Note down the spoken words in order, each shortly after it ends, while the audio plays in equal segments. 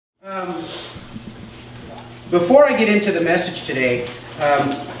Um, Before I get into the message today,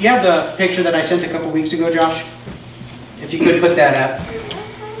 you have the picture that I sent a couple weeks ago, Josh? If you could put that up.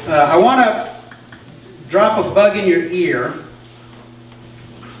 I want to drop a bug in your ear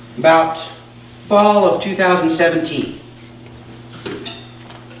about fall of 2017.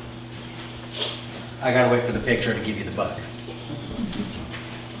 I gotta wait for the picture to give you the bug.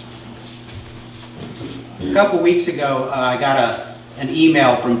 A couple weeks ago, I got an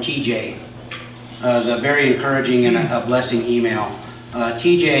email from TJ. It was a very encouraging and a blessing email.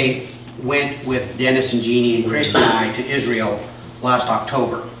 TJ went with Dennis and Jeannie and Christy and I to Israel last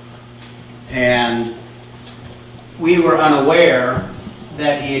October. And we were unaware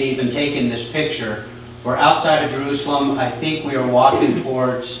that he had even taken this picture. We're outside of Jerusalem. I think we are walking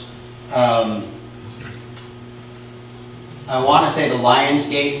towards, I want to say the Lion's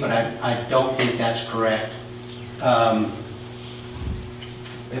Gate, but I don't think that's correct.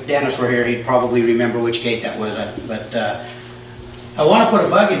 If Dennis were here, he'd probably remember which gate that was. But I want to put a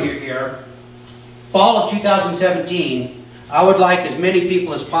bug in your ear. Fall of 2017, I would like as many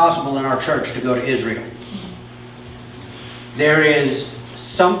people as possible in our church to go to Israel. There is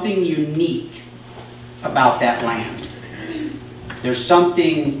something unique about that land. There's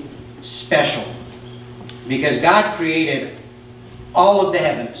something special. Because God created all of the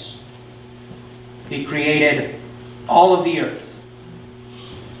heavens. He created all of the earth.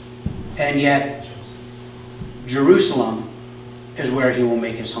 And yet, Jerusalem is where He will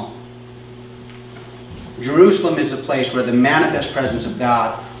make His home. Jerusalem is a place where the manifest presence of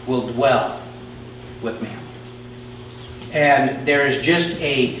God will dwell with man. And there is just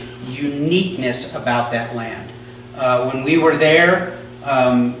a uniqueness about that land. When we were there,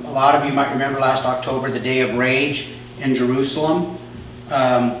 a lot of you might remember last October, the Day of Rage in Jerusalem.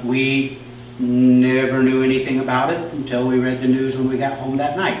 We never knew anything about it until we read the news when we got home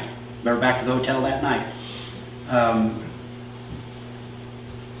that night. We were back to the hotel that night.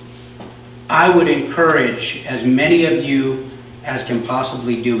 I would encourage as many of you as can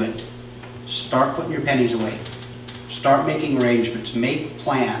possibly do it. Start putting your pennies away. Start making arrangements. Make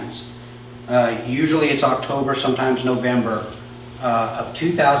plans. Usually it's October, sometimes November of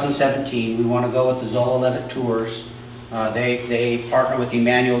 2017. We want to go with the Zola Levitt Tours. They partner with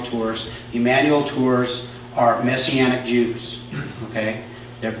Emmanuel Tours. Emmanuel Tours are Messianic Jews. Okay?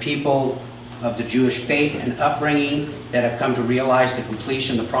 They're people of the Jewish faith and upbringing that have come to realize the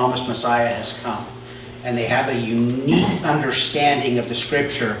completion, the promised Messiah has come. And they have a unique understanding of the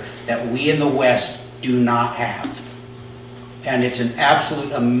Scripture that we in the West do not have. And it's an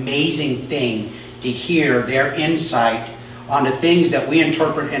absolute amazing thing to hear their insight on the things that we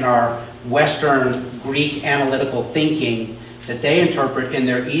interpret in our Western Greek analytical thinking that they interpret in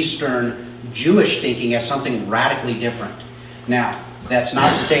their Eastern Jewish thinking as something radically different. Now, that's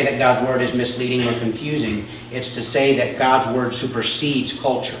not to say that God's Word is misleading or confusing. It's to say that God's Word supersedes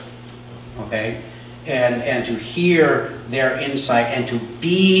culture. Okay? And to hear their insight and to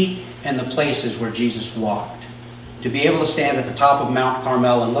be in the places where Jesus walked. To be able to stand at the top of Mount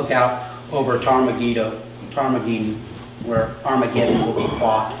Carmel and look out over Tarmageddon, where Armageddon will be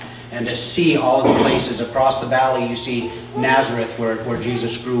fought. And to see all of the places across the valley. You see Nazareth, where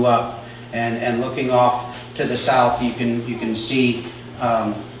Jesus grew up. And looking off to the south, you can see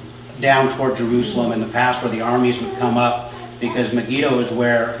down toward Jerusalem in the past where the armies would come up, because Megiddo is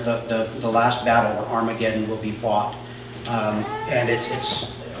where the last battle where Armageddon will be fought. And it's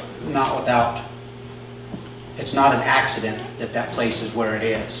not an accident that place is where it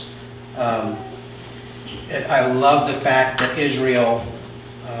is. I love the fact that Israel,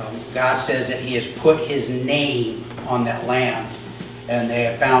 God says that He has put His name on that land. And they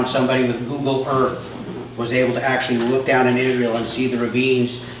have found somebody with Google Earth was able to actually look down in Israel and see the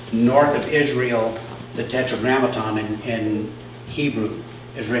ravines north of Israel. The Tetragrammaton in Hebrew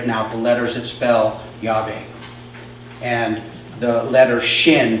is written out, the letters that spell Yahweh. And the letter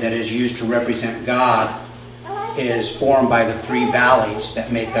Shin that is used to represent God is formed by the three valleys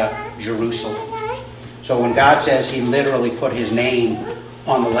that make up Jerusalem. So when God says He literally put His name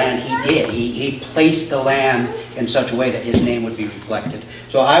on the land, He did. He placed the land in such a way that His name would be reflected.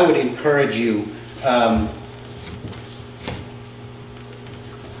 So I would encourage you,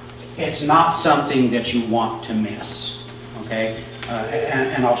 it's not something that you want to miss. Okay?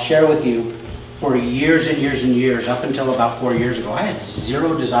 And I'll share with you, for years and years and years, up until about 4 years ago, I had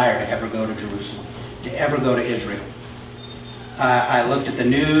zero desire to ever go to Jerusalem, to ever go to Israel. I looked at the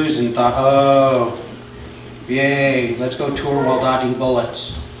news and thought, oh, yay, let's go tour while dodging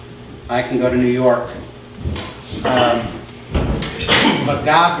bullets. I can go to New York. But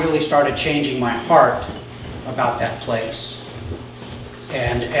God really started changing my heart about that place.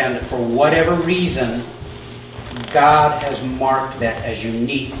 And for whatever reason, God has marked that as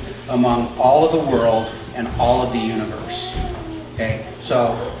unique among all of the world and all of the universe. Okay,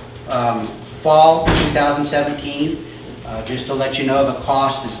 so fall 2017, just to let you know, the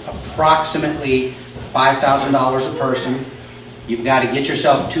cost is approximately $5,000 a person. You've got to get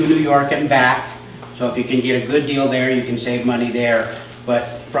yourself to New York and back. So if you can get a good deal there, you can save money there.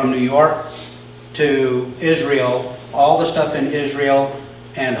 But from New York to Israel, all the stuff in Israel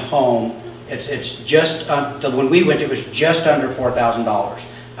and home, it's just, when we went, it was just under $4,000.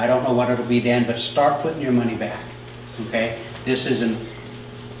 I don't know what it'll be then, but start putting your money back, okay? This is an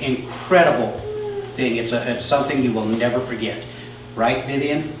incredible thing. It's something you will never forget. Right,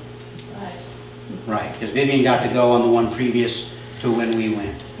 Vivian? Right. Right, because Vivian got to go on the one previous to when we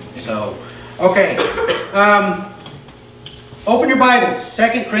went. So, okay. Open your Bibles,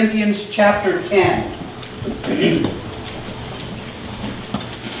 2 Corinthians chapter 10.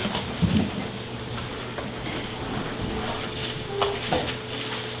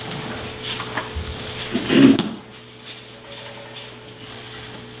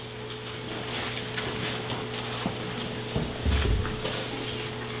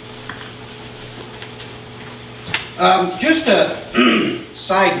 Just a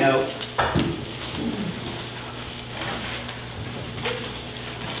side note.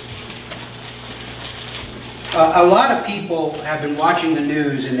 A lot of people have been watching the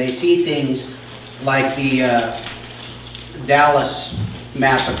news and they see things like the Dallas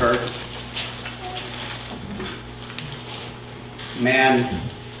massacre. Man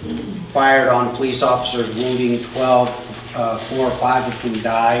fired on police officers, wounding 12, 4 or 5 of whom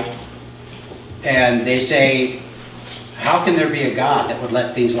died. And they say, how can there be a God that would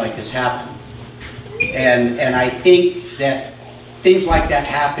let things like this happen? And I think that things like that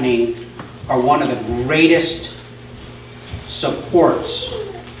happening are one of the greatest supports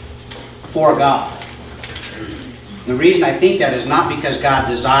for God. The reason I think that is not because God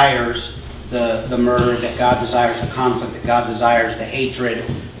desires the murder, that God desires the conflict, that God desires the hatred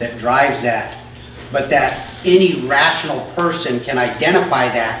that drives that, but that any rational person can identify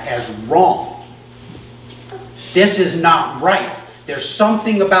that as wrong. This is not right. There's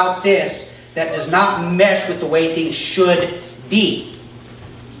something about this that does not mesh with the way things should be.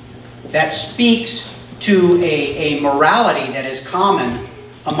 That speaks to a morality that is common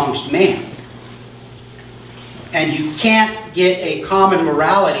amongst man. And you can't get a common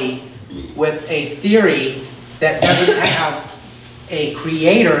morality with a theory that doesn't have a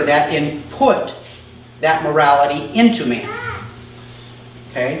creator that input that morality into man.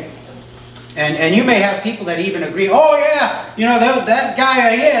 Okay? And you may have people that even agree, oh yeah, you know, that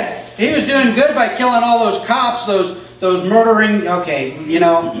guy I hit, he was doing good by killing all those cops, those murdering, okay, you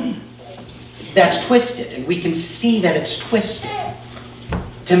know, that's twisted, and we can see that it's twisted.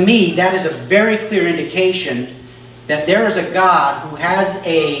 To me, that is a very clear indication that there is a God who has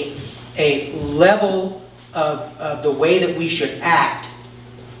a level of the way that we should act,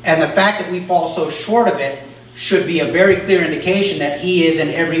 and the fact that we fall so short of it should be a very clear indication that He is in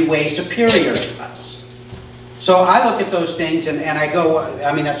every way superior to us. So I look at those things and I go,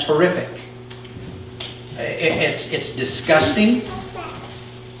 I mean, that's horrific. It's disgusting.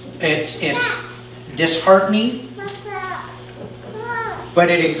 It's disheartening. But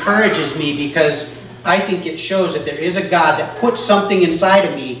it encourages me because I think it shows that there is a God that puts something inside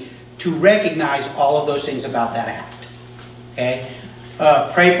of me to recognize all of those things about that act. Okay?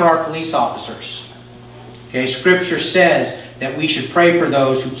 Pray for our police officers. Okay, Scripture says that we should pray for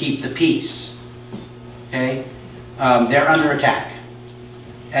those who keep the peace. Okay, they're under attack,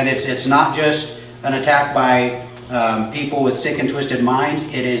 and it's not just an attack by people with sick and twisted minds.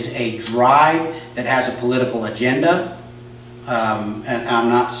 It is a drive that has a political agenda, and I'm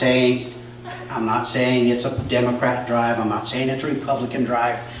not saying it's a Democrat drive. I'm not saying it's a Republican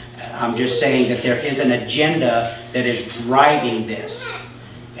drive. I'm just saying that there is an agenda that is driving this.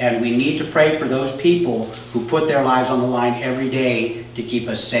 And we need to pray for those people who put their lives on the line every day to keep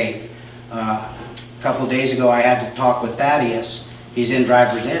us safe. A couple of days ago, I had to talk with Thaddeus. He's in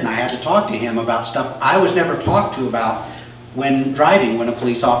driver's ed, and I had to talk to him about stuff I was never talked to about when driving, when a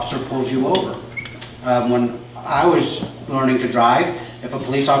police officer pulls you over. When I was learning to drive, if a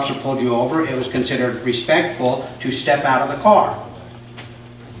police officer pulled you over, it was considered respectful to step out of the car.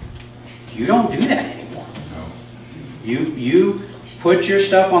 You don't do that anymore. You put your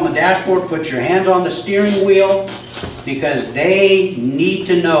stuff on the dashboard, put your hands on the steering wheel, because they need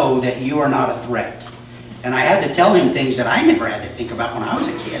to know that you are not a threat. And I had to tell him things that I never had to think about when I was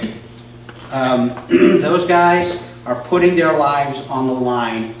a kid. Those guys are putting their lives on the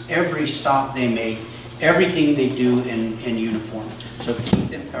line every stop they make, everything they do in uniform. So keep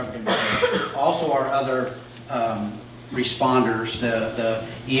them covered in prayer. Also our other responders, the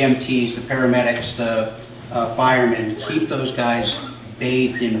EMTs, the paramedics, the firemen, keep those guys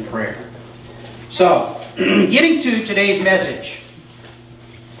bathed in prayer. So, getting to today's message,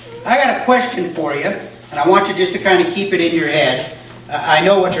 I got a question for you, and I want you just to kind of keep it in your head. I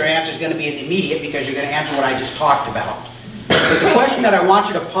know what your answer is going to be in the immediate because you're going to answer what I just talked about. But the question that I want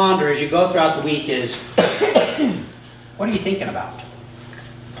you to ponder as you go throughout the week is, what are you thinking about?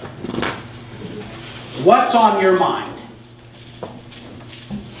 What's on your mind?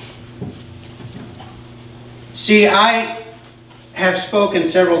 See, I have spoken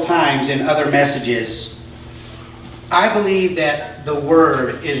several times in other messages. I believe that the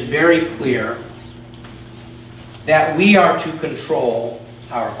Word is very clear that we are to control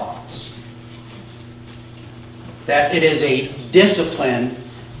our thoughts. That it is a discipline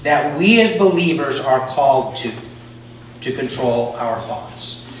that we as believers are called to control our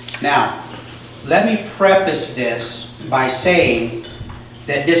thoughts. Now, let me preface this by saying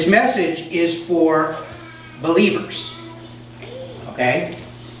that this message is for believers. Okay?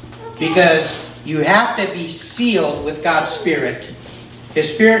 Because you have to be sealed with God's Spirit.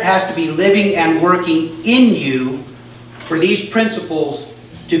 His Spirit has to be living and working in you for these principles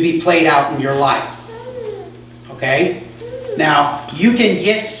to be played out in your life. Okay? Now, you can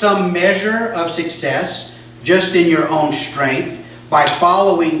get some measure of success just in your own strength by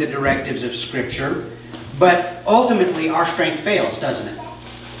following the directives of Scripture, but ultimately our strength fails, doesn't it?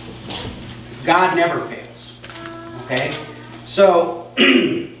 God never fails. Okay? So,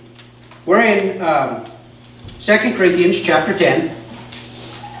 we're in 2 Corinthians chapter 10.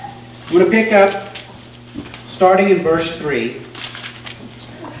 I'm going to pick up starting in verse 3.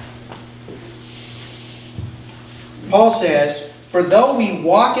 Paul says, "For though we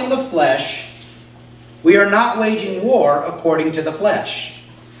walk in the flesh, we are not waging war according to the flesh.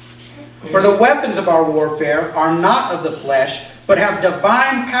 For the weapons of our warfare are not of the flesh, but have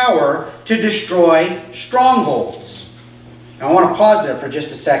divine power to destroy strongholds." Now, I want to pause there for just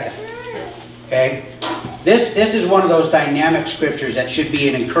a second. Okay? This is one of those dynamic scriptures that should be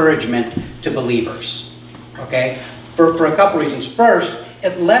an encouragement to believers. Okay? For a couple reasons. First,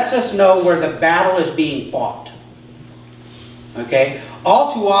 it lets us know where the battle is being fought. Okay?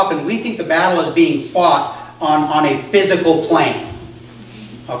 All too often, we think the battle is being fought on a physical plane.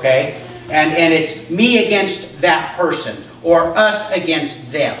 Okay? And it's me against that person, or us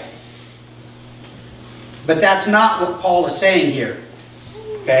against them. But that's not what Paul is saying here.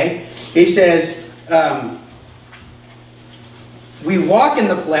 Okay? He says, we walk in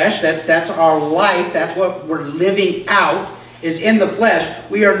the flesh, that's our life, that's what we're living out, is in the flesh.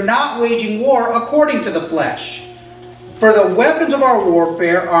 We are not waging war according to the flesh. For the weapons of our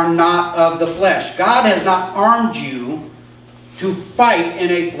warfare are not of the flesh. God has not armed you to fight in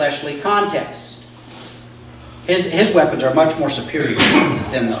a fleshly contest. His weapons are much more superior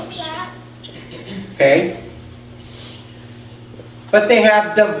than those. Okay? But they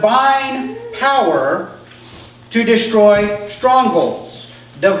have divine power to destroy strongholds.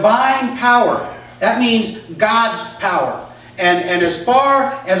 Divine power. That means God's power. And as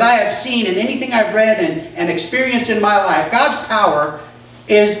far as I have seen in anything I've read and experienced in my life, God's power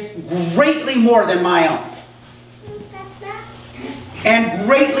is greatly more than my own. And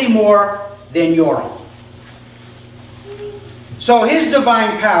greatly more than your own. So His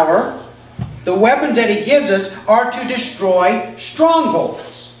divine power, the weapons that He gives us, are to destroy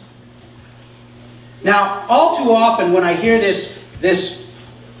strongholds. Now, all too often when I hear this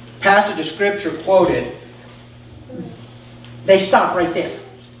passage of Scripture quoted, they stop right there.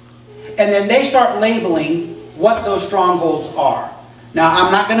 And then they start labeling what those strongholds are. Now,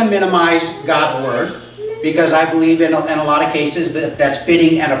 I'm not going to minimize God's Word, because I believe in a lot of cases that's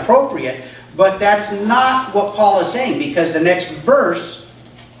fitting and appropriate. But that's not what Paul is saying, because the next verse,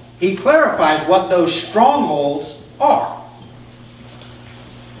 he clarifies what those strongholds are.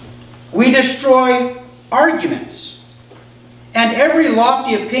 We destroy arguments and every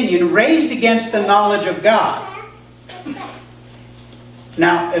lofty opinion raised against the knowledge of God.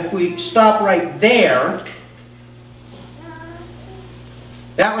 Now, if we stop right there,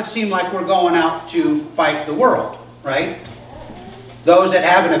 that would seem like we're going out to fight the world, right? Those that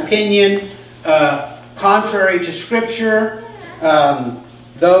have an opinion contrary to Scripture,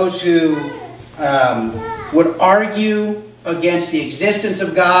 those who would argue against the existence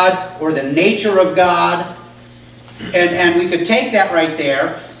of God or the nature of God. And we could take that right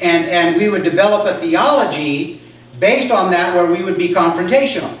there and we would develop a theology based on that where we would be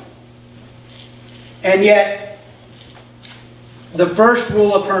confrontational. And yet, the first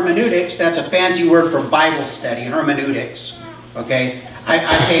rule of hermeneutics, that's a fancy word for Bible study, hermeneutics. Okay?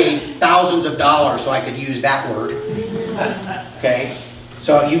 I paid thousands of dollars so I could use that word. Okay?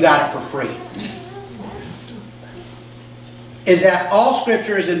 So you got it for free. Is that all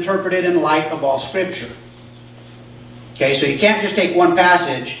Scripture is interpreted in light of all Scripture. Okay, so you can't just take one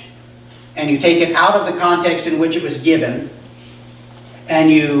passage and you take it out of the context in which it was given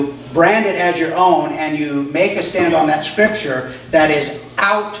and you brand it as your own and you make a stand on that Scripture that is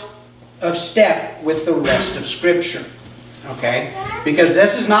out of step with the rest of Scripture. Okay? Because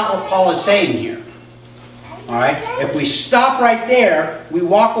this is not what Paul is saying here. Alright? If we stop right there, we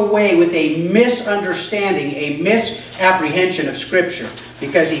walk away with a misunderstanding, a misapprehension of Scripture.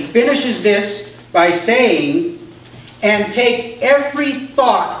 Because he finishes this by saying, and take every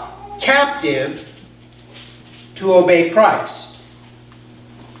thought captive to obey Christ.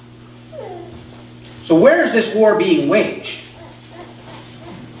 So where is this war being waged?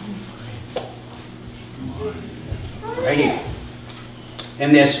 Right here.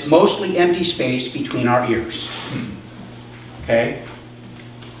 In this mostly empty space between our ears. Okay?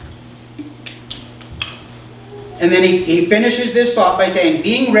 And then he finishes this thought by saying,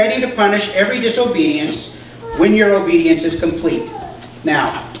 being ready to punish every disobedience when your obedience is complete.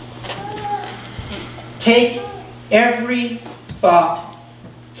 Now, take every thought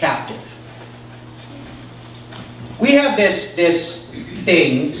captive. We have this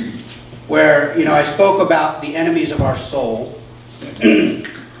thing where, I spoke about the enemies of our soul.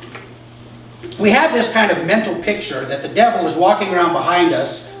 We have this kind of mental picture that the devil is walking around behind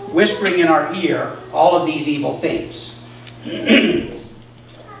us, whispering in our ear all of these evil things.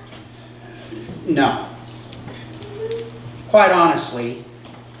 No. Quite honestly,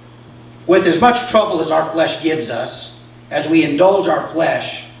 with as much trouble as our flesh gives us, as we indulge our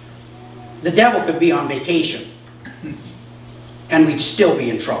flesh, the devil could be on vacation and we'd still be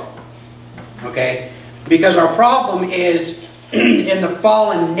in trouble. Okay? Because our problem is in the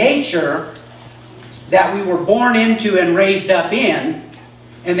fallen nature that we were born into and raised up in,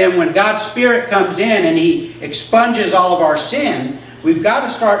 and then when God's Spirit comes in and He expunges all of our sin, we've got to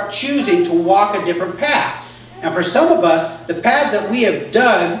start choosing to walk a different path. And for some of us, the paths that we have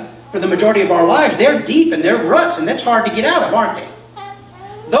dug for the majority of our lives, they're deep and they're ruts, and that's hard to get out of, aren't they?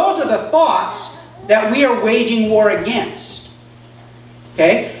 Those are the thoughts that we are waging war against.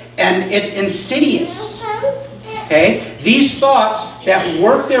 Okay? And it's insidious. Okay? These thoughts that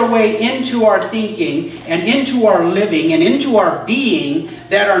work their way into our thinking and into our living and into our being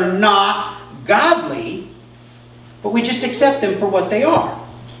that are not godly, but we just accept them for what they are.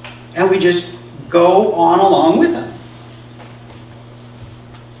 And we just go on along with them.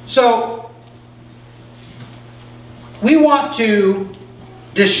 So, we want to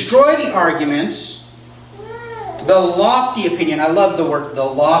destroy the arguments, the lofty opinion. I love the word, the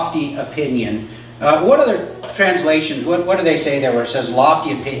lofty opinion. What other translations, what do they say there where it says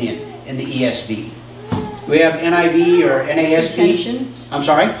lofty opinion in the ESV? Do we have NIV or NASB? Pretension. I'm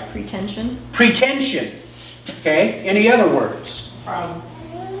sorry? Pretension. Pretension. Okay. Any other words? Proud.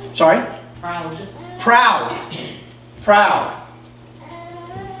 Sorry? Proud. Proud. Proud.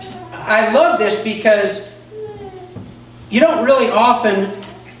 I love this because you don't really often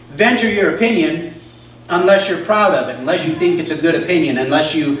venture your opinion unless you're proud of it, unless you think it's a good opinion,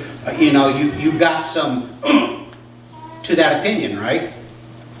 unless you got some to that opinion, right?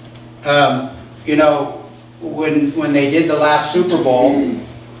 When they did the last Super Bowl,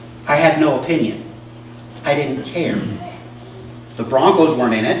 I had no opinion. I didn't care. The Broncos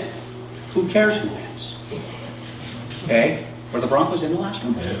weren't in it. Who cares who wins? Okay? Were the Broncos in the last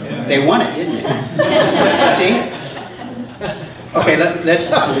one? Yeah. They won it, didn't they? See? Okay, let's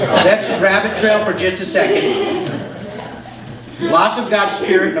rabbit trail for just a second. Lots of God's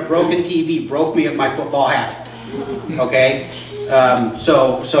Spirit and a broken TV broke me of my football habit. Okay?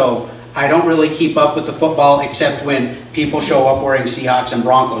 So I don't really keep up with the football except when people show up wearing Seahawks and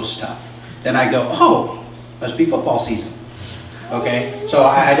Broncos stuff. Then I go, oh, must be football season. Okay? So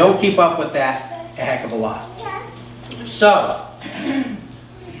I don't keep up with that a heck of a lot. So,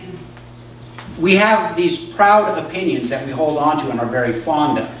 we have these proud opinions that we hold on to and are very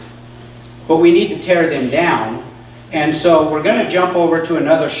fond of. But we need to tear them down. And so we're going to jump over to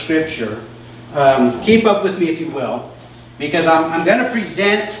another scripture. Keep up with me if you will. Because I'm going to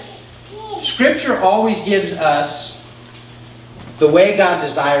present, Scripture always gives us the way God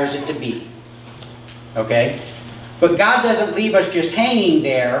desires it to be. Okay? But God doesn't leave us just hanging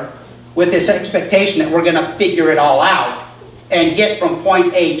there with this expectation that we're going to figure it all out and get from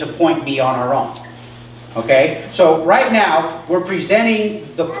point A to point B on our own. Okay? So right now, we're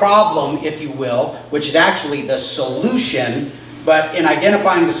presenting the problem, if you will, which is actually the solution, but in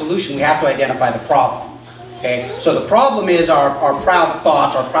identifying the solution, we have to identify the problem. Okay? So the problem is our proud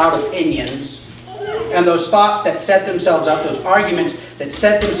thoughts, our proud opinions, and those thoughts that set themselves up, those arguments that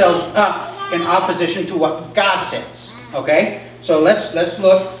set themselves up in opposition to what God says. Okay? So let's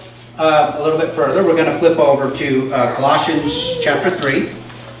look a little bit further. We're going to flip over to Colossians chapter 3.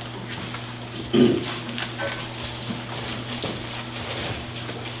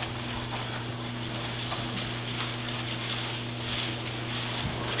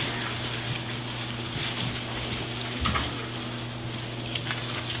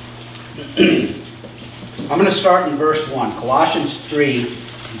 I'm going to start in verse 1. Colossians 3,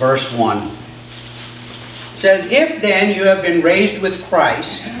 verse 1. It says, if then you have been raised with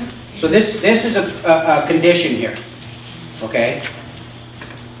Christ. So this is a condition here. Okay?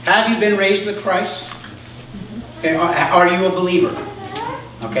 Have you been raised with Christ? Okay, are you a believer?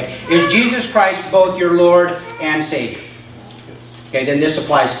 Okay. Is Jesus Christ both your Lord and Savior? Okay, then this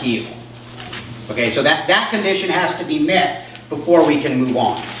applies to you. Okay, so that condition has to be met before we can move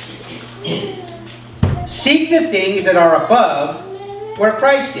on. Seek the things that are above where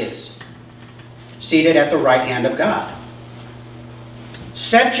Christ is, seated at the right hand of God.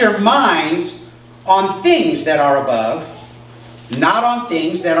 Set your minds on things that are above, not on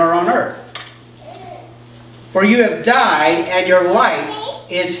things that are on earth. For you have died, and your life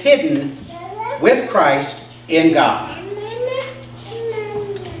is hidden with Christ in God.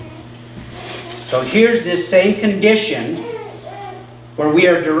 So here's this same condition where we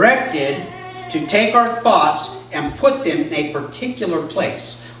are directed to take our thoughts and put them in a particular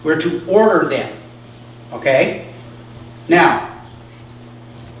place. We're to order them. Okay? Now,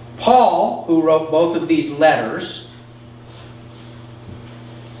 Paul, who wrote both of these letters,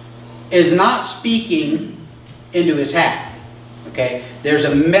 is not speaking into his hat. Okay? There's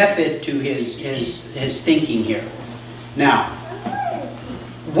a method to his thinking here. Now,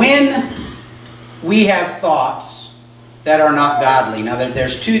 when we have thoughts that are not godly. Now,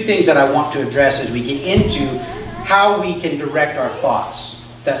 there's two things that I want to address as we get into how we can direct our thoughts,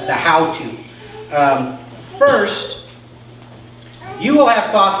 the how-to. First, you will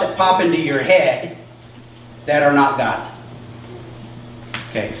have thoughts that pop into your head that are not godly.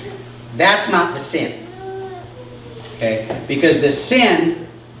 Okay, that's not the sin. Okay, because the sin,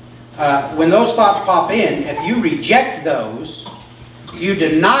 when those thoughts pop in, if you reject those, you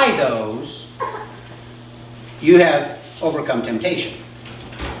deny those, you have overcome temptation.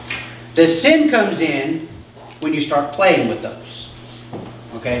 The sin comes in when you start playing with those.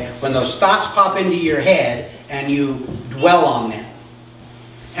 Okay? When those thoughts pop into your head and you dwell on them.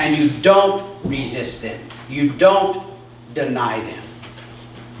 And you don't resist them. You don't deny them.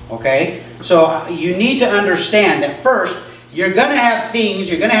 Okay? So you need to understand that first, you're going to have things,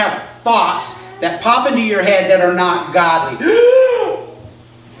 you're going to have thoughts that pop into your head that are not godly.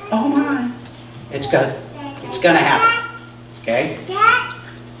 Oh my. It's going to happen. Okay?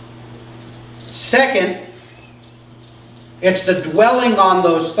 Second, it's the dwelling on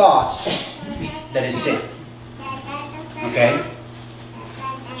those thoughts that is sin. Okay?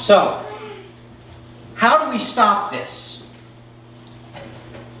 So, how do we stop this?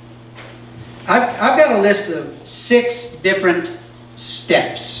 I've got a list of 6 different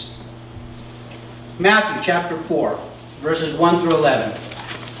steps. Matthew chapter 4, verses 1 through 11.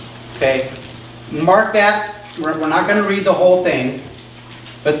 Okay? Mark that. We're not going to read the whole thing.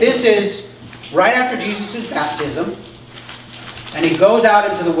 But this is right after Jesus' baptism. And he goes out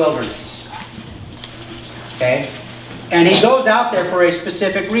into the wilderness. Okay? And he goes out there for a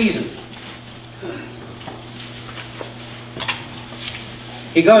specific reason.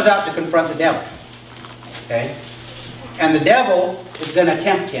 He goes out to confront the devil. Okay? And the devil is going to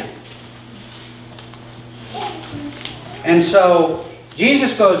tempt him. And so,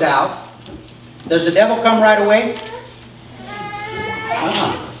 Jesus goes out. Does the devil come right away?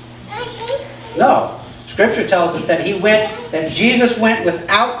 No. Scripture tells us that Jesus went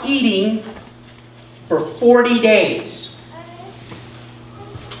without eating for 40 days.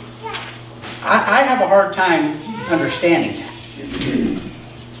 I have a hard time understanding that.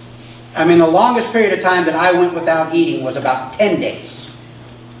 I mean, the longest period of time that I went without eating was about 10 days.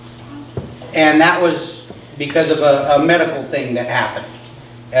 And that was because of a medical thing that happened.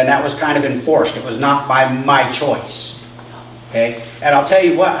 And that was kind of enforced. It was not by my choice. Okay? And I'll tell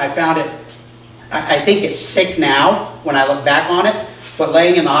you what, I found it, I think it's sick now when I look back on it, but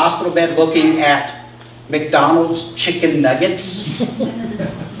laying in the hospital bed looking at McDonald's chicken nuggets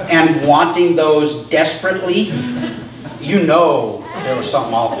and wanting those desperately, you know there was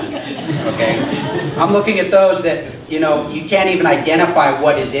something off in it. Okay? I'm looking at those that, you know, you can't even identify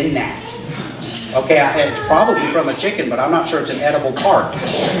what is in that. Okay, it's probably from a chicken, but I'm not sure it's an edible part.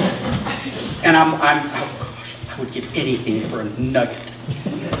 And I'm would give anything for a nugget.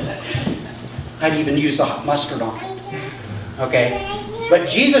 I'd even use the hot mustard on it. Okay? But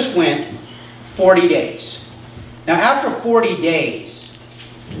Jesus went 40 days. Now, after 40 days,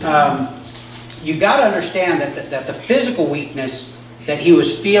 you got to understand that the physical weakness that he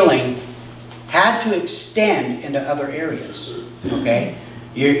was feeling had to extend into other areas. Okay?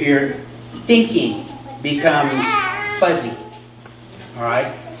 Your thinking becomes fuzzy. All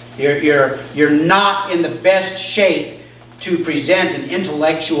right? You're not in the best shape to present an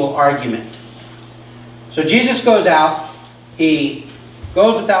intellectual argument. So Jesus goes out, he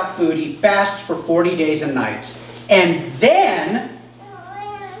goes without food, he fasts for 40 days and nights, and then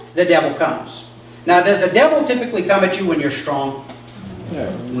the devil comes. Now, does the devil typically come at you when you're strong?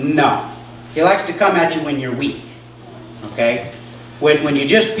 No. He likes to come at you when you're weak. Okay? When you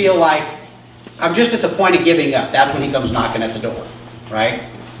just feel like, I'm just at the point of giving up, that's when he comes knocking at the door. Right?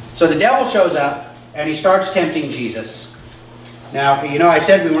 So the devil shows up, and he starts tempting Jesus. Now, you know, I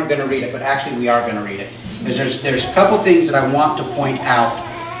said we weren't going to read it, but actually we are going to read it. Because there's a couple things that I want to point out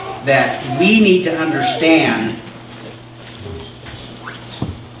that we need to understand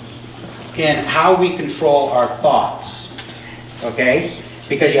in how we control our thoughts. Okay?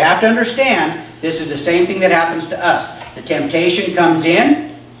 Because you have to understand, this is the same thing that happens to us. The temptation comes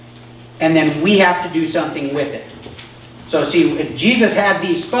in, and then we have to do something with it. So see, Jesus had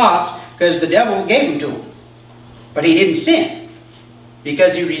these thoughts because the devil gave them to him. But he didn't sin.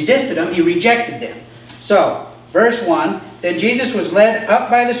 Because he resisted them, he rejected them. So, verse 1, then Jesus was led up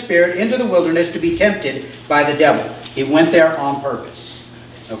by the Spirit into the wilderness to be tempted by the devil. He went there on purpose.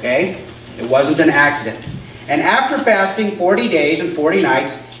 Okay? It wasn't an accident. And after fasting 40 days and 40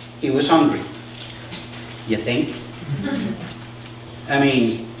 nights, he was hungry. You think? I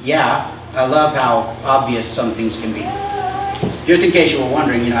mean, yeah, I love how obvious some things can be. Just in case you were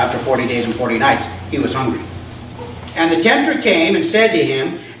wondering, you know, after 40 days and 40 nights, he was hungry. And the tempter came and said to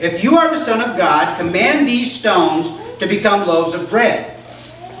him, if you are the Son of God, command these stones to become loaves of bread.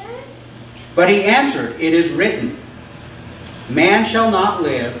 But he answered, it is written, man shall not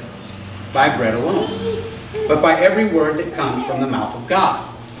live by bread alone, but by every word that comes from the mouth of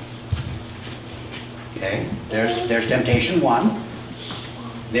God. Okay, there's temptation 1.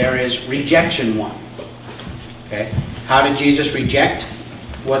 There is rejection 1. Okay, how did Jesus reject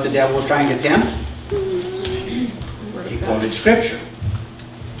what the devil was trying to tempt? He quoted Scripture.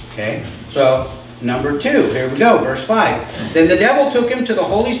 Okay, so number 2, here we go, verse 5. Then the devil took him to the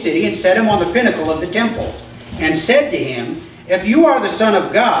holy city and set him on the pinnacle of the temple, and said to him, if you are the Son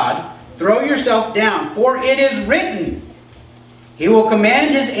of God, throw yourself down, for it is written, he will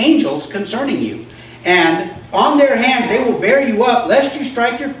command his angels concerning you, and on their hands they will bear you up, lest you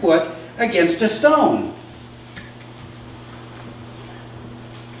strike your foot against a stone.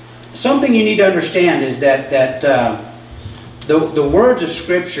 Something you need to understand is that the words of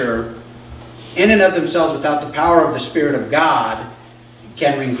Scripture, in and of themselves, without the power of the Spirit of God,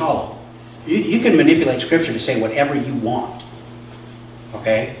 can ring hollow. You can manipulate Scripture to say whatever you want.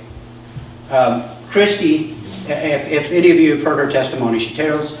 Okay? Christy, if any of you have heard her testimony, she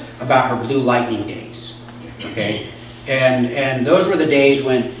tells about her blue lightning days. Okay? And those were the days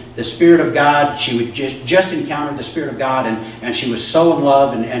when the Spirit of God, she would just encounter the Spirit of God, and she was so in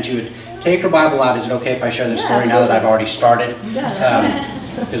love, and she would take her Bible out. Is it okay if I share this story now that I've already started?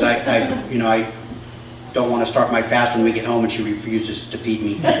 Because I don't want to start my fast when we get home and she refuses to feed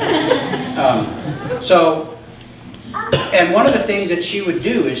me. And one of the things that she would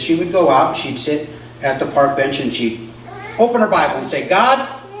do is she would go out, she'd sit at the park bench, and she'd open her Bible and say, God,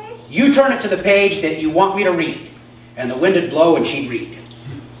 you turn it to the page that you want me to read. And the wind would blow and she'd read.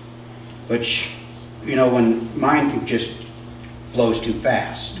 Which, you know, when mine just blows too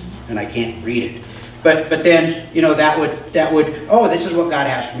fast and I can't read it. But then, you know, that would, oh, this is what God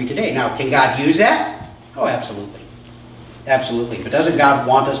has for me today. Now, can God use that? Oh, absolutely. Absolutely. But doesn't God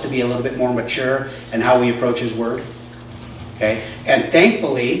want us to be a little bit more mature in how we approach His Word? Okay? And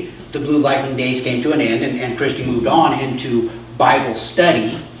thankfully, the Blue Lightning days came to an end, and Christy moved on into Bible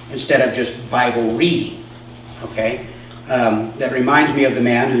study instead of just Bible reading. Okay? That reminds me of the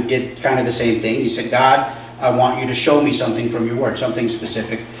man who did kind of the same thing. He said, God, I want you to show me something from your Word, something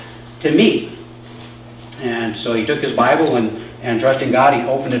specific to me. And so he took his Bible and trusting God, he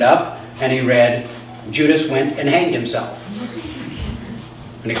opened it up and he read, Judas went and hanged himself.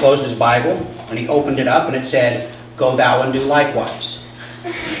 And he closed his Bible and he opened it up and it said, go thou and do likewise.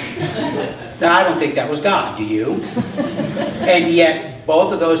 Now, I don't think that was God, do you? And yet,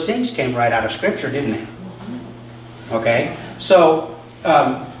 both of those things came right out of Scripture, didn't they? Okay? So,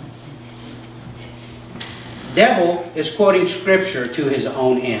 devil is quoting Scripture to his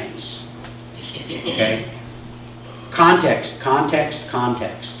own ends. Okay? Context, context,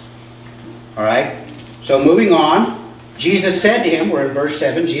 context. All right? So moving on, Jesus said to him, we're in verse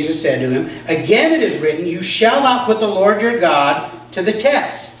 7, Jesus said to him, again it is written, you shall not put the Lord your God to the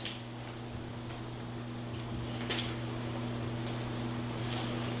test.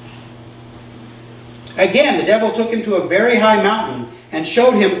 Again, the devil took him to a very high mountain and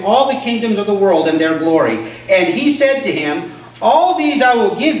showed him all the kingdoms of the world and their glory. And he said to him, all these I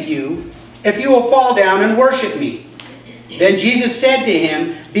will give you if you will fall down and worship me. Then Jesus said to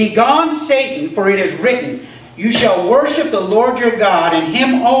him, begone, Satan, for it is written, you shall worship the Lord your God, and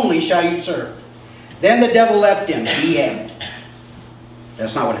him only shall you serve. Then the devil left him. The end.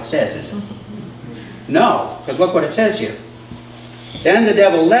 That's not what it says, is it? No, because look what it says here. Then the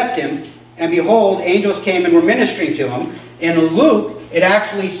devil left him, and behold, angels came and were ministering to him. In Luke, it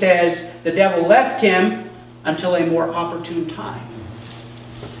actually says the devil left him until a more opportune time.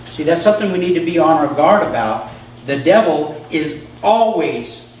 See, that's something we need to be on our guard about. The devil is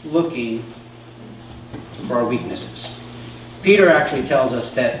always looking for our weaknesses. Peter actually tells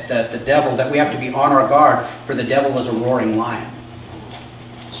us that the devil, that we have to be on our guard, for the devil is a roaring lion,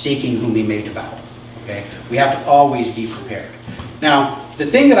 seeking whom he may devour. Okay? We have to always be prepared. Now, the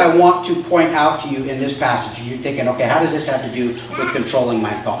thing that I want to point out to you in this passage, you're thinking, okay, how does this have to do with controlling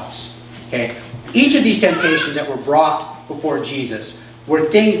my thoughts? Okay? Each of these temptations that were brought before Jesus were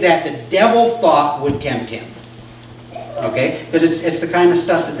things that the devil thought would tempt him. Okay? Because it's the kind of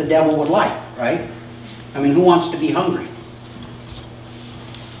stuff that the devil would like, right? I mean, who wants to be hungry?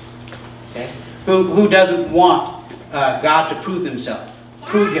 Okay? Who doesn't want God to prove himself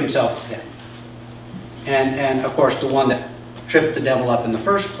to them? And of course, the one that tripped the devil up in the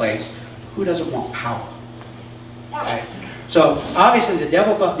first place, who doesn't want power? Right? So obviously the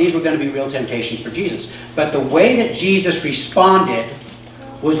devil thought these were going to be real temptations for Jesus. But the way that Jesus responded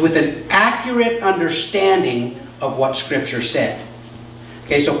was with an accurate understanding of what Scripture said.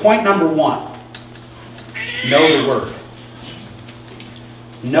 Okay, so point number 1. Know the Word.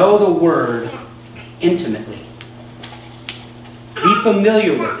 Know the Word intimately. Be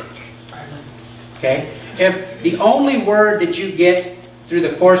familiar with it. Okay? If the only word that you get through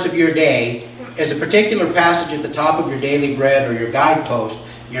the course of your day is a particular passage at the top of your daily bread or your guidepost,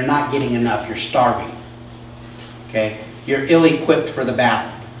 you're not getting enough. You're starving. Okay? You're ill-equipped for the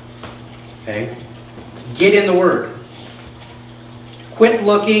battle. Okay? Get in the Word. Quit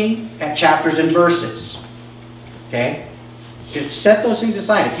looking at chapters and verses. Okay? Just set those things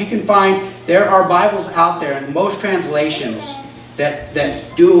aside. If you can find, there are Bibles out there in most translations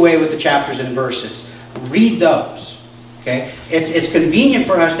that do away with the chapters and verses. Read those. Okay? It's convenient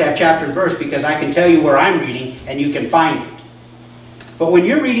for us to have chapter and verse because I can tell you where I'm reading and you can find it. But when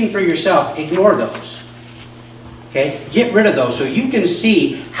you're reading for yourself, ignore those. Okay? Get rid of those so you can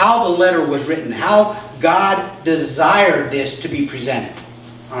see how the letter was written, how God desired this to be presented.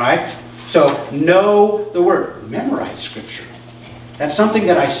 Alright? So, know the Word. Memorize Scripture. That's something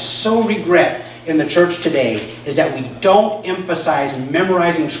that I so regret in the church today, is that we don't emphasize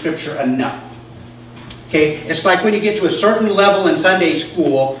memorizing Scripture enough. Okay? It's like when you get to a certain level in Sunday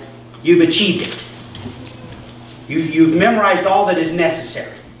school, you've achieved it. You've memorized all that is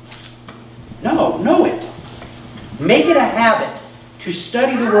necessary. No, know it. Make it a habit to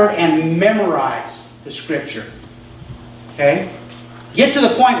study the Word and memorize the Scripture. Okay? Get to the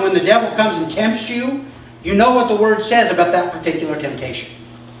point when the devil comes and tempts you, you know what the Word says about that particular temptation.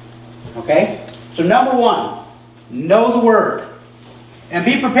 Okay? So number 1, know the Word. And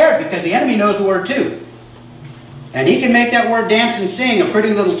be prepared, because the enemy knows the Word too. And he can make that Word dance and sing a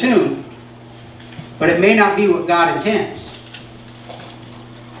pretty little tune, but it may not be what God intends.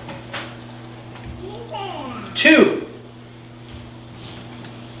 2,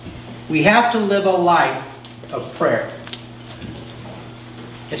 we have to live a life of prayer.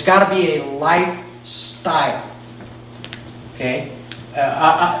 It's got to be a lifestyle. Okay?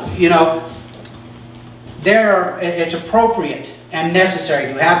 You know, it's appropriate and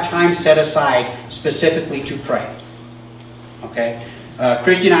necessary to have time set aside specifically to pray. Okay?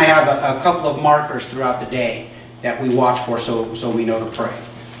 Christy and I have a couple of markers throughout the day that we watch for so we know to pray.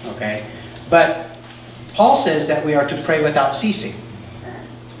 Okay? But Paul says that we are to pray without ceasing.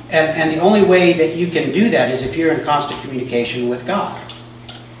 And the only way that you can do that is if you're in constant communication with God.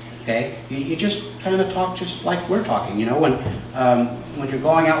 Okay? You just kind of talk just like we're talking. You know, when you're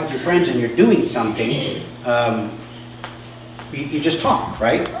going out with your friends and you're doing something, you just talk,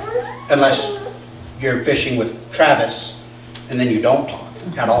 right? Unless you're fishing with Travis and then you don't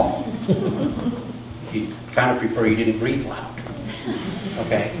talk at all. You kind of prefer you didn't breathe loud.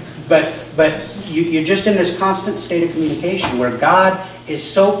 Okay? But you're just in this constant state of communication where God is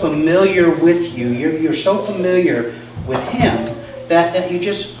so familiar with you, you're so familiar with Him, that you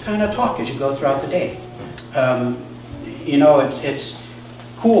just kind of talk as you go throughout the day. You know, it's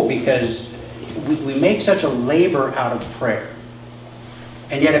cool because we make such a labor out of prayer.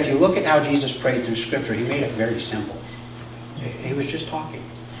 And yet if you look at how Jesus prayed through Scripture, He made it very simple. He was just talking.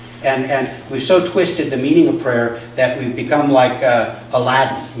 And we've so twisted the meaning of prayer that we've become like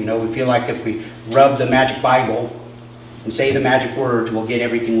Aladdin. You know, we feel like if we rub the magic Bible and say the magic words, we'll get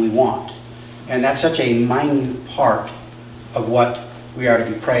everything we want. And that's such a minute part of what we are to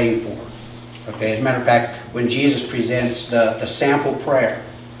be praying for. Okay, as a matter of fact, when Jesus presents the sample prayer,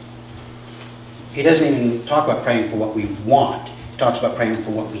 He doesn't even talk about praying for what we want. He talks about praying for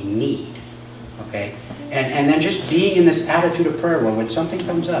what we need. Okay? And then just being in this attitude of prayer where when something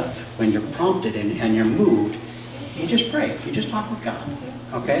comes up, when you're prompted and you're moved, you just pray. You just talk with God.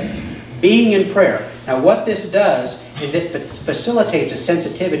 Okay? Being in prayer. Now what this does is it facilitates a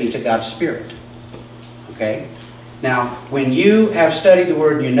sensitivity to God's Spirit. Okay? Now, when you have studied the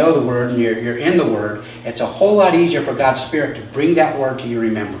Word and you know the Word and you're in the Word, it's a whole lot easier for God's Spirit to bring that Word to your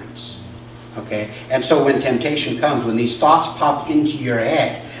remembrance. Okay? And so when temptation comes, when these thoughts pop into your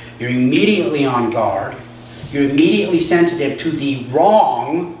head, you're immediately on guard. You're immediately sensitive to the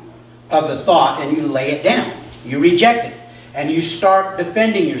wrong of the thought and you lay it down. You reject it. And you start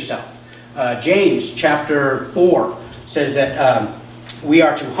defending yourself. James chapter 4 says that we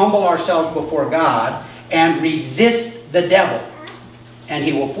are to humble ourselves before God and resist the devil, and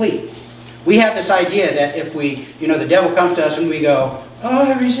he will flee. We have this idea that if we, you know, the devil comes to us and we go, oh,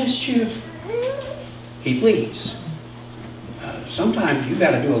 I resist you, he flees. Sometimes you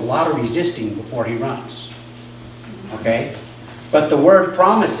got to do a lot of resisting before he runs. Okay? But the Word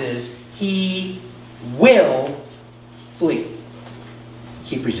promises he will flee.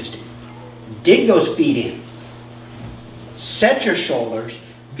 Keep resisting. Dig those feet in. Set your shoulders.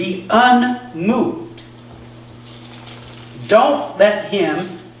 Be unmoved. Don't let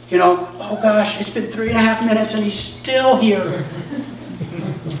him, you know, oh gosh, it's been 3.5 minutes and he's still here.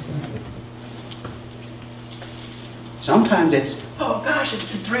 Sometimes it's, oh gosh, it's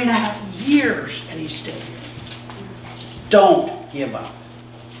been 3.5 years and he's still here. Don't give up.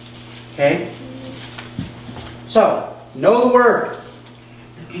 Okay? So, know the Word.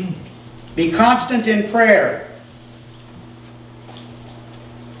 Be constant in prayer.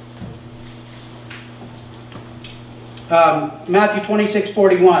 Matthew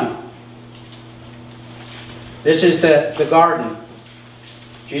 26:41. This is the garden.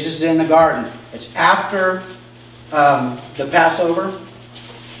 Jesus is in the garden. It's after the Passover.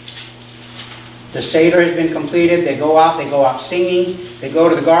 The Seder has been completed. They go out singing. They go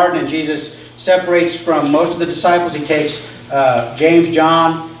to the garden and Jesus separates from most of the disciples. He takes James,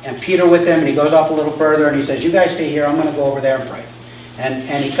 John, and Peter with him, and he goes off a little further and he says, you guys stay here, I'm going to go over there and pray.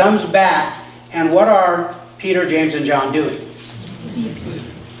 And he comes back, and what are Peter, James, and John doing?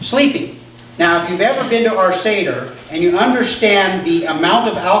 Sleeping. Now, if you've ever been to our Seder, and you understand the amount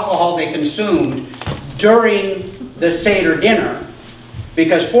of alcohol they consumed during the Seder dinner,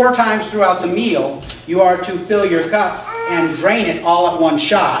 because 4 times throughout the meal, you are to fill your cup and drain it all at one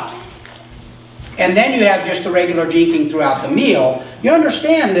shot, and then you have just the regular drinking throughout the meal, you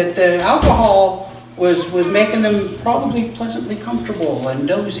understand that the alcohol was making them probably pleasantly comfortable and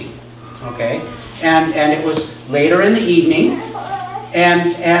dozy. Okay? And it was later in the evening,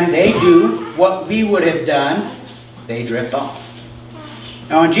 and they do what we would have done. They drift off.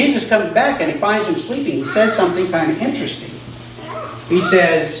 Now when Jesus comes back and he finds them sleeping, he says something kind of interesting. He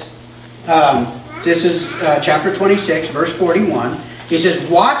says, this is chapter 26, verse 41. He says,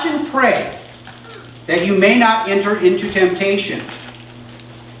 watch and pray that you may not enter into temptation.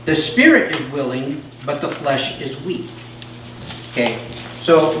 The spirit is willing, but the flesh is weak. Okay,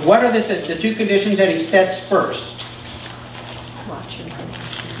 so what are the 2 conditions that he sets first? Watch and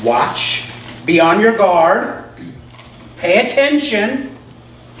pray. Watch. Be on your guard. Pay attention.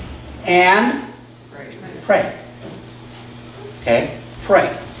 And pray. Okay,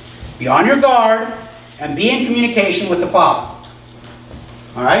 pray. Be on your guard and be in communication with the Father.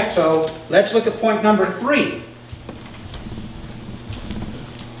 All right, so let's look at point number 3.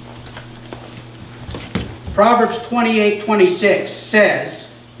 Proverbs 28:26 says,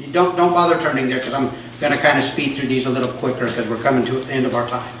 you don't bother turning there because I'm going to kind of speed through these a little quicker because we're coming to the end of our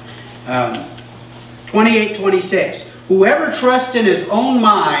time. 28:26. Whoever trusts in his own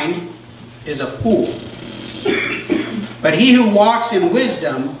mind is a fool, but he who walks in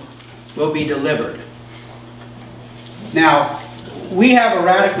wisdom will be delivered. Now, we have a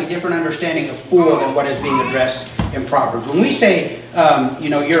radically different understanding of fool than what is being addressed in Proverbs. When we say, you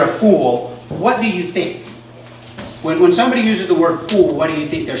know, you're a fool, what do you think? When somebody uses the word fool, what do you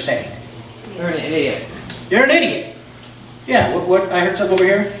think they're saying? You're an idiot. You're an idiot. Yeah, what I heard something over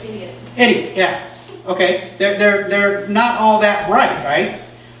here? Idiot. Idiot, yeah. Okay, they're not all that bright, right?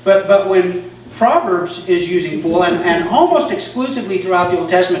 But when Proverbs is using fool, and almost exclusively throughout the Old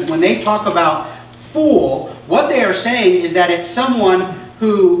Testament, when they talk about fool, what they are saying is that it's someone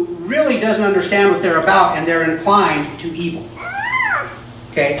who really doesn't understand what they're about and they're inclined to evil.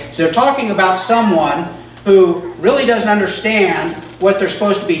 Okay, so they're talking about someone who really doesn't understand what they're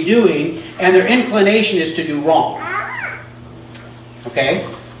supposed to be doing and their inclination is to do wrong. Okay,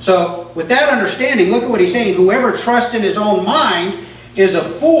 so with that understanding, look at what he's saying. Whoever trusts in his own mind is a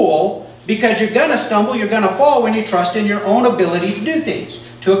fool, because you're going to stumble, you're going to fall when you trust in your own ability to do things,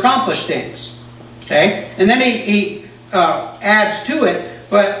 to accomplish things. Okay, and then he adds to it,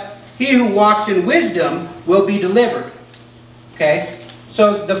 but he who walks in wisdom will be delivered. Okay,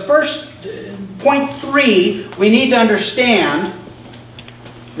 so the first, point 3, we need to understand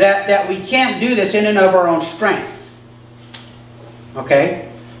that we can't do this in and of our own strength. Okay?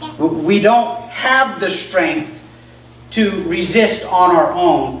 We don't have the strength to resist on our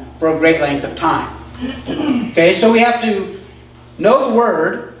own for a great length of time. Okay, so we have to know the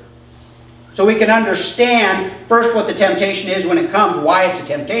Word so we can understand first what the temptation is when it comes, why it's a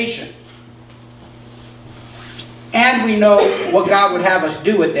temptation. And we know what God would have us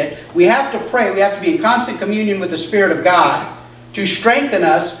do with it. We have to pray. We have to be in constant communion with the Spirit of God to strengthen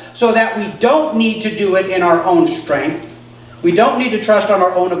us so that we don't need to do it in our own strength. We don't need to trust on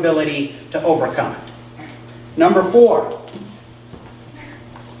our own ability to overcome it. Number 4.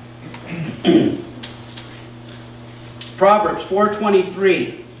 Proverbs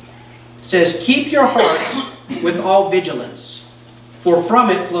 4:23 says, "Keep your hearts with all vigilance, for from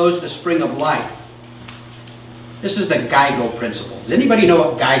it flows the spring of life." This is the GIGO principle. Does anybody know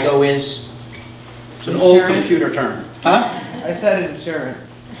what GIGO is? It's an old computer term. Huh? I said insurance.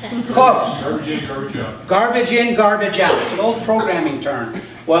 Close. Garbage in, garbage out. Garbage in, garbage out. It's an old programming term.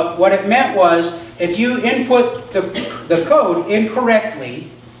 What it meant was, if you input the code incorrectly,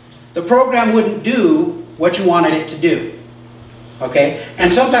 the program wouldn't do what you wanted it to do. Okay?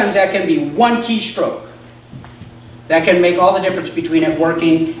 And sometimes that can be one keystroke. That can make all the difference between it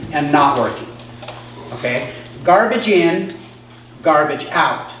working and not working. Okay? Garbage in, garbage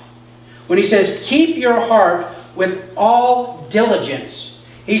out. When he says, keep your heart with all diligence,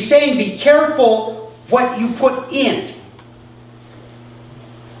 he's saying be careful what you put in.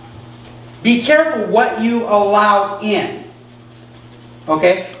 Be careful what you allow in.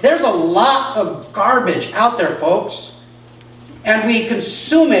 Okay? There's a lot of garbage out there, folks. And we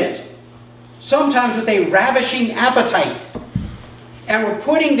consume it sometimes with a ravishing appetite. And we're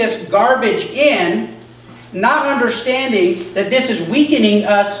putting this garbage in, not understanding that this is weakening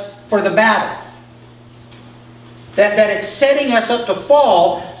us for the battle. That it's setting us up to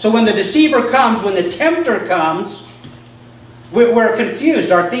fall, so when the deceiver comes, when the tempter comes, we're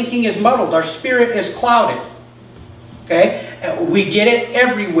confused. Our thinking is muddled. Our spirit is clouded. Okay? We get it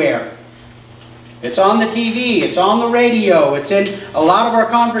everywhere. It's on the TV. It's on the radio. It's in a lot of our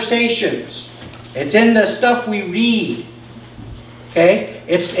conversations. It's in the stuff we read. Okay?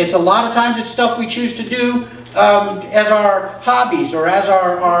 It's a lot of times it's stuff we choose to do as our hobbies or as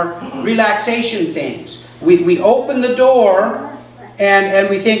our relaxation things. We open the door and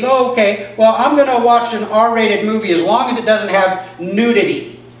we think, oh, okay, well, I'm going to watch an R-rated movie as long as it doesn't have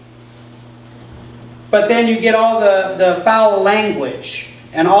nudity. But then you get all the foul language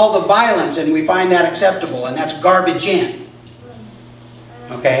and all the violence, and we find that acceptable, and that's garbage in.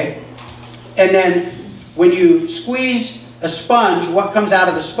 Okay? And then when you squeeze a sponge, what comes out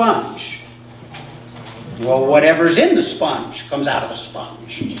of the sponge? Well, whatever's in the sponge comes out of the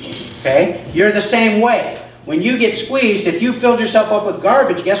sponge. Okay? You're the same way. When you get squeezed, if you filled yourself up with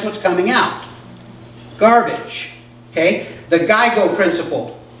garbage, guess what's coming out? Garbage. Okay? The GIGO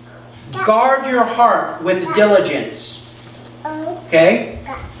principle. Guard your heart with diligence. Okay?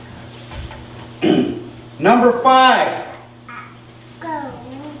 Number 5.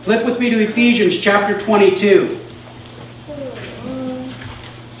 Flip with me to Ephesians chapter 22.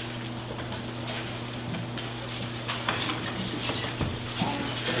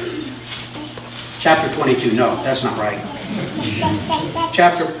 Chapter 22. No, that's not right.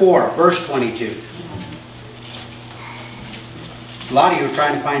 Chapter 4, verse 22. A lot of you are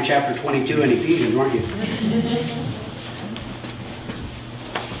trying to find chapter 22 in Ephesians, weren't you?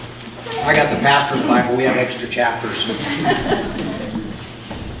 I got the pastor's Bible. We have extra chapters.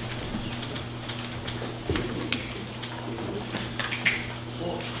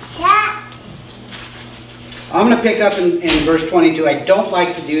 I'm going to pick up in verse 22. I don't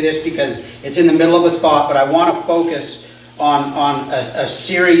like to do this because it's in the middle of a thought, but I want to focus on a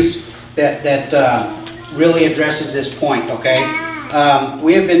series that really addresses this point, okay?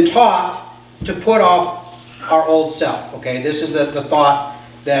 We have been taught to put off our old self, okay? This is the thought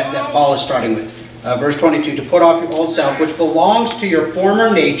that Paul is starting with. Verse 22, to put off your old self, which belongs to your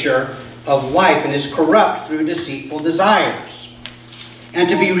former nature of life and is corrupt through deceitful desires, and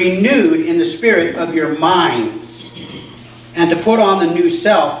to be renewed in the spirit of your minds, and to put on the new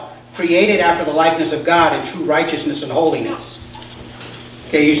self, created after the likeness of God in true righteousness and holiness.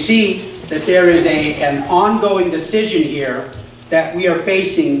 Okay, you see that there is an ongoing decision here that we are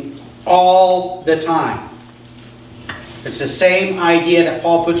facing all the time. It's the same idea that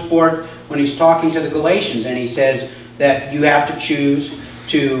Paul puts forth when he's talking to the Galatians, and he says that you have to choose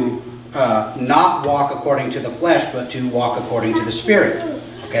to not walk according to the flesh, but to walk according to the Spirit.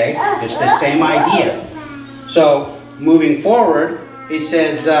 Okay? It's the same idea. So, moving forward, he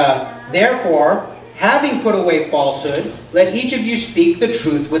says, therefore, having put away falsehood, let each of you speak the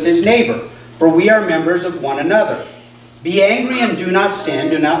truth with his neighbor, for we are members of one another. Be angry and do not sin.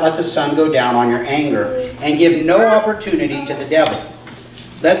 Do not let the sun go down on your anger, and give no opportunity to the devil.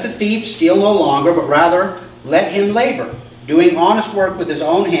 Let the thief steal no longer, but rather let him labor, doing honest work with his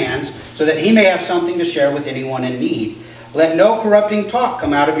own hands, so that he may have something to share with anyone in need. Let no corrupting talk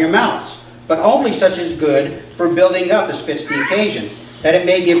come out of your mouths, but only such as good for building up as fits the occasion, that it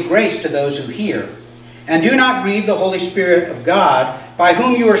may give grace to those who hear. And do not grieve the Holy Spirit of God, by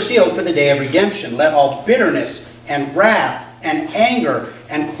whom you are sealed for the day of redemption. Let all bitterness and wrath and anger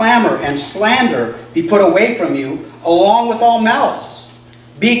and clamor and slander be put away from you, along with all malice.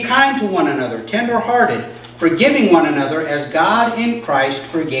 Be kind to one another, tender-hearted, forgiving one another as God in Christ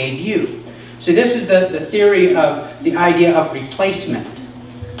forgave you. See, this is the theory of the idea of replacement.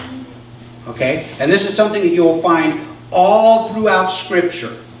 Okay? And this is something that you'll find all throughout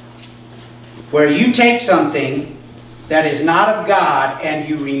Scripture, where you take something that is not of God and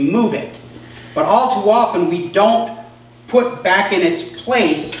you remove it. But all too often we don't put back in its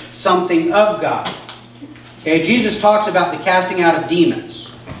place something of God. Okay? Jesus talks about the casting out of demons.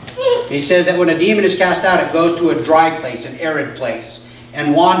 He says that when a demon is cast out, it goes to a dry place, an arid place,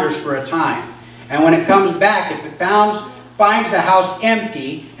 and wanders for a time. And when it comes back, if it finds the house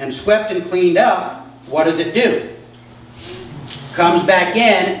empty and swept and cleaned up, what does it do? Comes back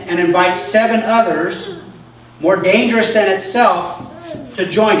in and invites 7 others, more dangerous than itself, to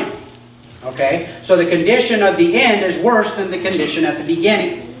join it. Okay? So the condition of the end is worse than the condition at the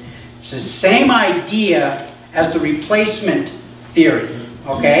beginning. It's the same idea as the replacement theory.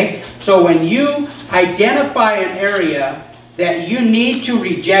 Okay? So when you identify an area that you need to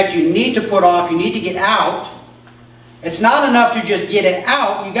reject, you need to put off, you need to get out, it's not enough to just get it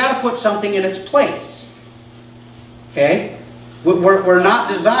out, you got to put something in its place. Okay? We're not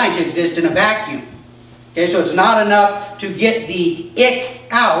designed to exist in a vacuum. Okay, so it's not enough to get the ick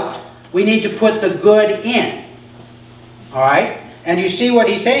out, we need to put the good in. Alright? And you see what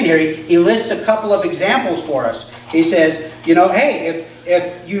he's saying here. He lists a couple of examples for us. He says, you know, hey,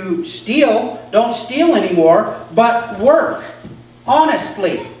 if you steal, don't steal anymore, but work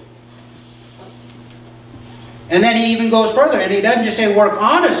honestly. And then he even goes further, and he doesn't just say work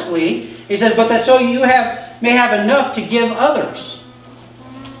honestly. He says, but that's so you may have enough to give others.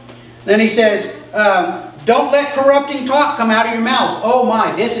 Then he says, don't let corrupting talk come out of your mouths. Oh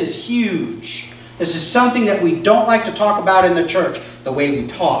my, this is huge. This is something that we don't like to talk about in the church. The way we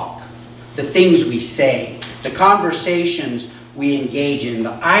talk, the things we say, the conversations we engage in,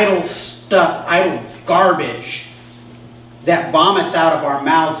 the idle stuff, idle garbage that vomits out of our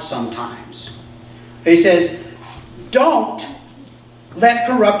mouths sometimes. He says, don't let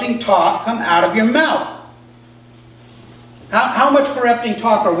corrupting talk come out of your mouth. How much corrupting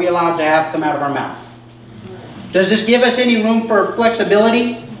talk are we allowed to have come out of our mouth? Does this give us any room for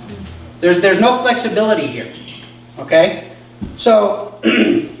flexibility? There's no flexibility here. Okay? So,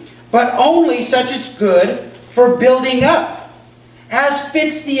 but only such as good for building up, as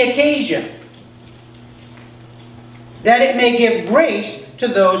fits the occasion, that it may give grace to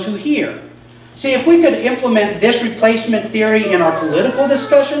those who hear. See, if we could implement this replacement theory in our political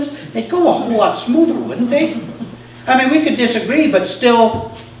discussions, they'd go a whole lot smoother, wouldn't they? I mean, we could disagree, but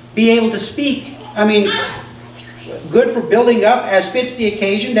still be able to speak. I mean, good for building up as fits the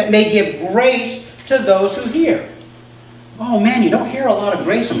occasion, that may give grace to those who hear. Oh man, you don't hear a lot of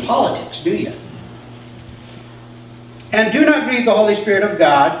grace in politics, do you? And do not grieve the Holy Spirit of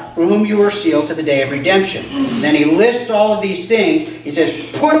God, for whom you were sealed to the day of redemption. And then he lists all of these things. He says,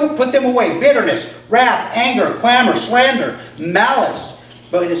 put them away. Bitterness, wrath, anger, clamor, slander, malice.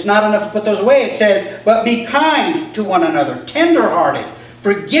 But it's not enough to put those away. It says, but be kind to one another, tender-hearted,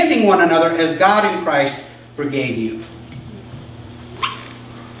 forgiving one another as God in Christ forgave you.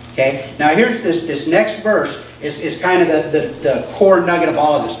 Okay, now here's this next verse is kind of the core nugget of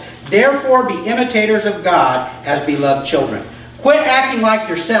all of this. Therefore be imitators of God as beloved children. Quit acting like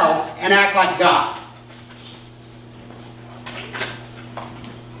yourself and act like God.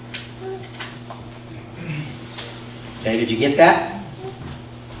 Okay, did you get that?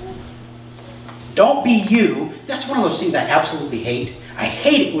 Don't be you. That's one of those things I absolutely hate. I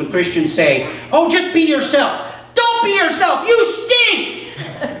hate it when Christians say, oh, just be yourself. Don't be yourself. You stink.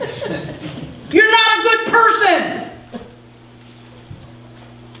 You're not a good person.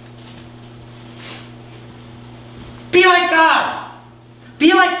 Be like God.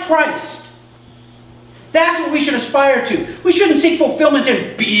 Be like Christ. That's what we should aspire to. We shouldn't seek fulfillment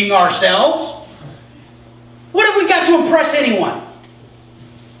in being ourselves. What have we got to impress anyone?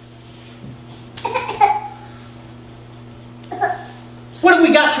 What have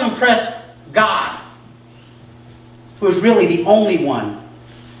we got to impress God, who is really the only one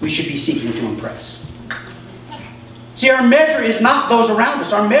we should be seeking to impress? See, our measure is not those around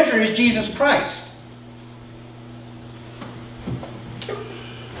us. Our measure is Jesus Christ.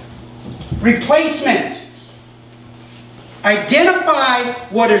 Replacement. Identify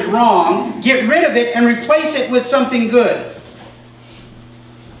what is wrong, get rid of it, and replace it with something good.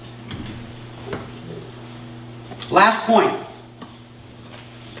 Last point.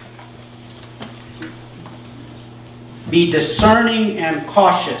 Be discerning and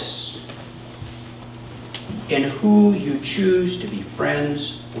cautious in who you choose to be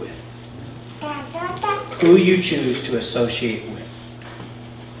friends with. Who you choose to associate with.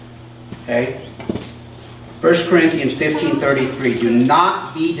 Okay? 1 Corinthians 15:33. Do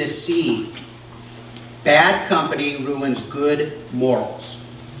not be deceived. Bad company ruins good morals.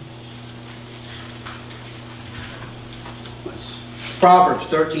 Proverbs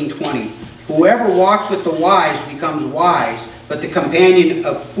 13:20. Whoever walks with the wise becomes wise, but the companion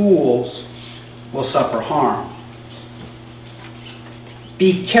of fools will suffer harm.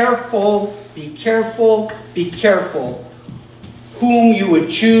 Be careful, be careful, be careful whom you would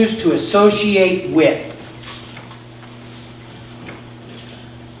choose to associate with.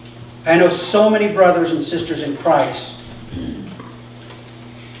 I know so many brothers and sisters in Christ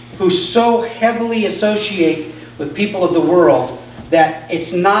who so heavily associate with people of the world that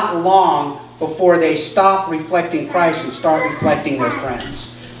it's not long before they stop reflecting Christ and start reflecting their friends.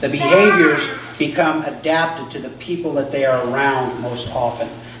 The behaviors become adapted to the people that they are around most often.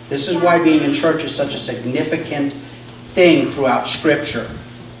 This is why being in church is such a significant thing throughout Scripture.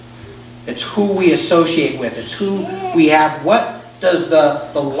 It's who we associate with. It's who we have. What does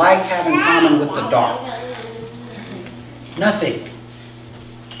the light have in common with the dark? Nothing.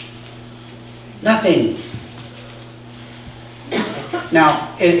 Nothing.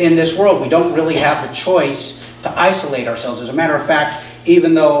 Now, in this world, we don't really have the choice to isolate ourselves. As a matter of fact,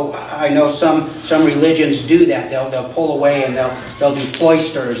 even though I know some religions do that, they'll pull away and they'll do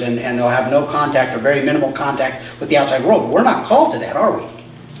cloisters and they'll have no contact or very minimal contact with the outside world. We're not called to that, are we?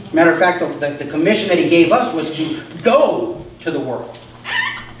 Matter of fact, the commission that he gave us was to go to the world.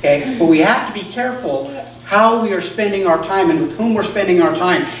 Okay? But we have to be careful how we are spending our time and with whom we're spending our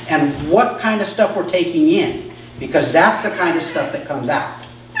time and what kind of stuff we're taking in. Because that's the kind of stuff that comes out.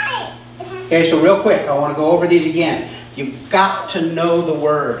 Okay, so real quick, I want to go over these again. You've got to know the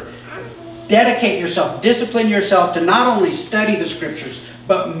Word. Dedicate yourself, discipline yourself to not only study the Scriptures,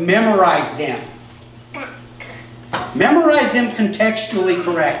 but memorize them. Memorize them contextually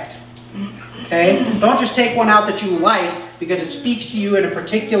correct. Okay? Don't just take one out that you like because it speaks to you in a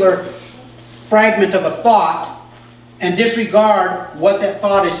particular fragment of a thought and disregard what that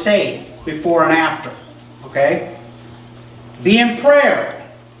thought is saying before and after. Okay? Be in prayer.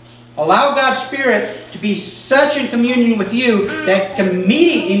 Allow God's Spirit to be such in communion with you that can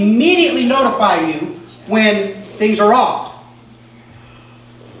immediately notify you when things are off.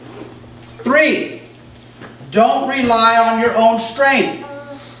 3, don't rely on your own strength.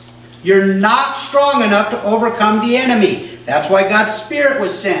 You're not strong enough to overcome the enemy. That's why God's Spirit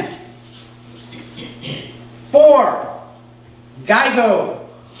was sent. 4, Gygo.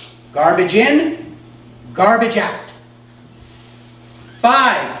 Garbage in, garbage out.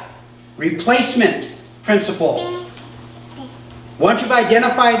 5, replacement principle. Once you've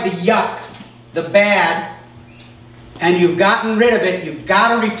identified the yuck, the bad, and you've gotten rid of it, you've got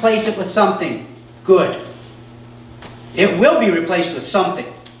to replace it with something good. It will be replaced with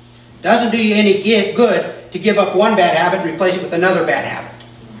something. Doesn't do you any good to give up one bad habit and replace it with another bad habit.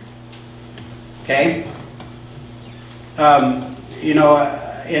 Okay? you know,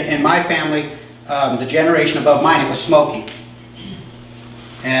 in my family, the generation above mine, it was smoking.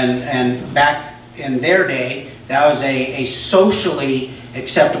 And back in their day, that was a socially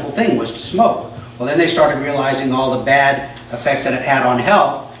acceptable thing, was to smoke. Well, then they started realizing all the bad effects that it had on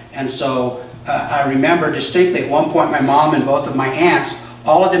health. And so I remember distinctly at one point my mom and both of my aunts,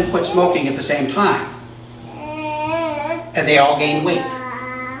 all of them quit smoking at the same time. And they all gained weight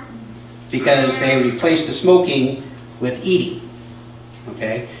because they replaced the smoking with eating.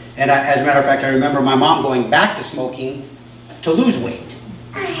 Okay? And as a matter of fact, I remember my mom going back to smoking to lose weight.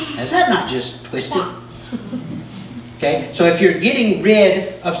 Is that not just twisted? Okay? So if you're getting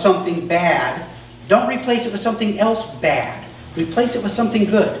rid of something bad, don't replace it with something else bad. Replace it with something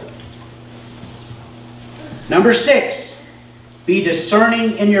good. Number 6, be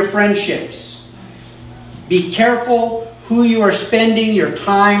discerning in your friendships. Be careful who you are spending your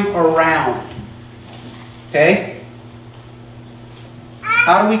time around. Okay?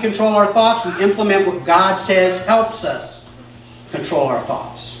 How do we control our thoughts? We implement what God says helps us control our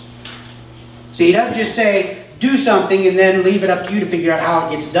thoughts. See, He doesn't just say, do something and then leave it up to you to figure out how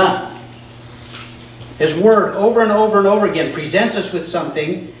it gets done. His Word over and over and over again presents us with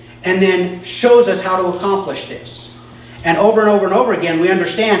something and then shows us how to accomplish this. And over and over again, we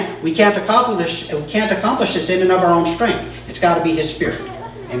understand we can't accomplish this in and of our own strength. It's got to be His Spirit.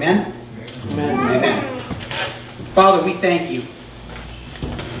 Amen? Amen. Amen. Father, we thank you,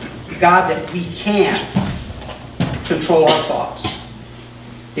 God, that we can control our thoughts.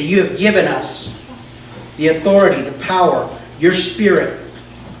 That you have given us the authority, the power, your Spirit,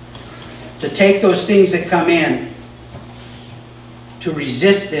 to take those things that come in, to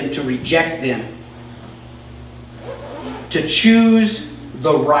resist them, to reject them, to choose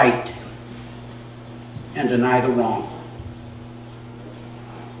the right and deny the wrong.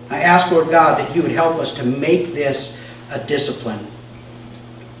 I ask, Lord God, that you would help us to make this a discipline.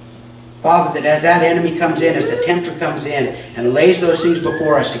 Father, that as that enemy comes in, as the tempter comes in and lays those things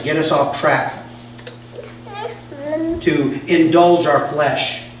before us to get us off track, to indulge our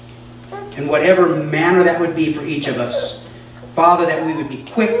flesh in whatever manner that would be for each of us. Father, that we would be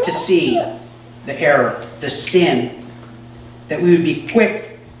quick to see the error, the sin, that we would be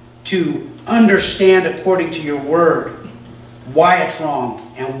quick to understand according to your word why it's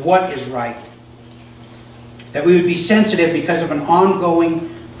wrong and what is right. That we would be sensitive because of an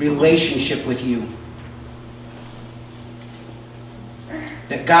ongoing relationship with you.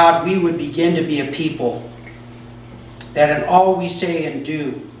 That, God, we would begin to be a people that in all we say and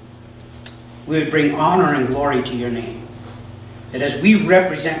do, we would bring honor and glory to your name. That as we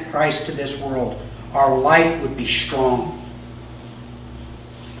represent Christ to this world, our light would be strong.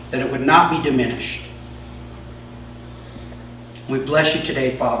 That it would not be diminished. We bless you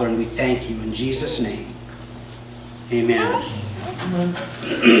today, Father, and we thank you in Jesus' name. Amen.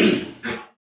 Amen.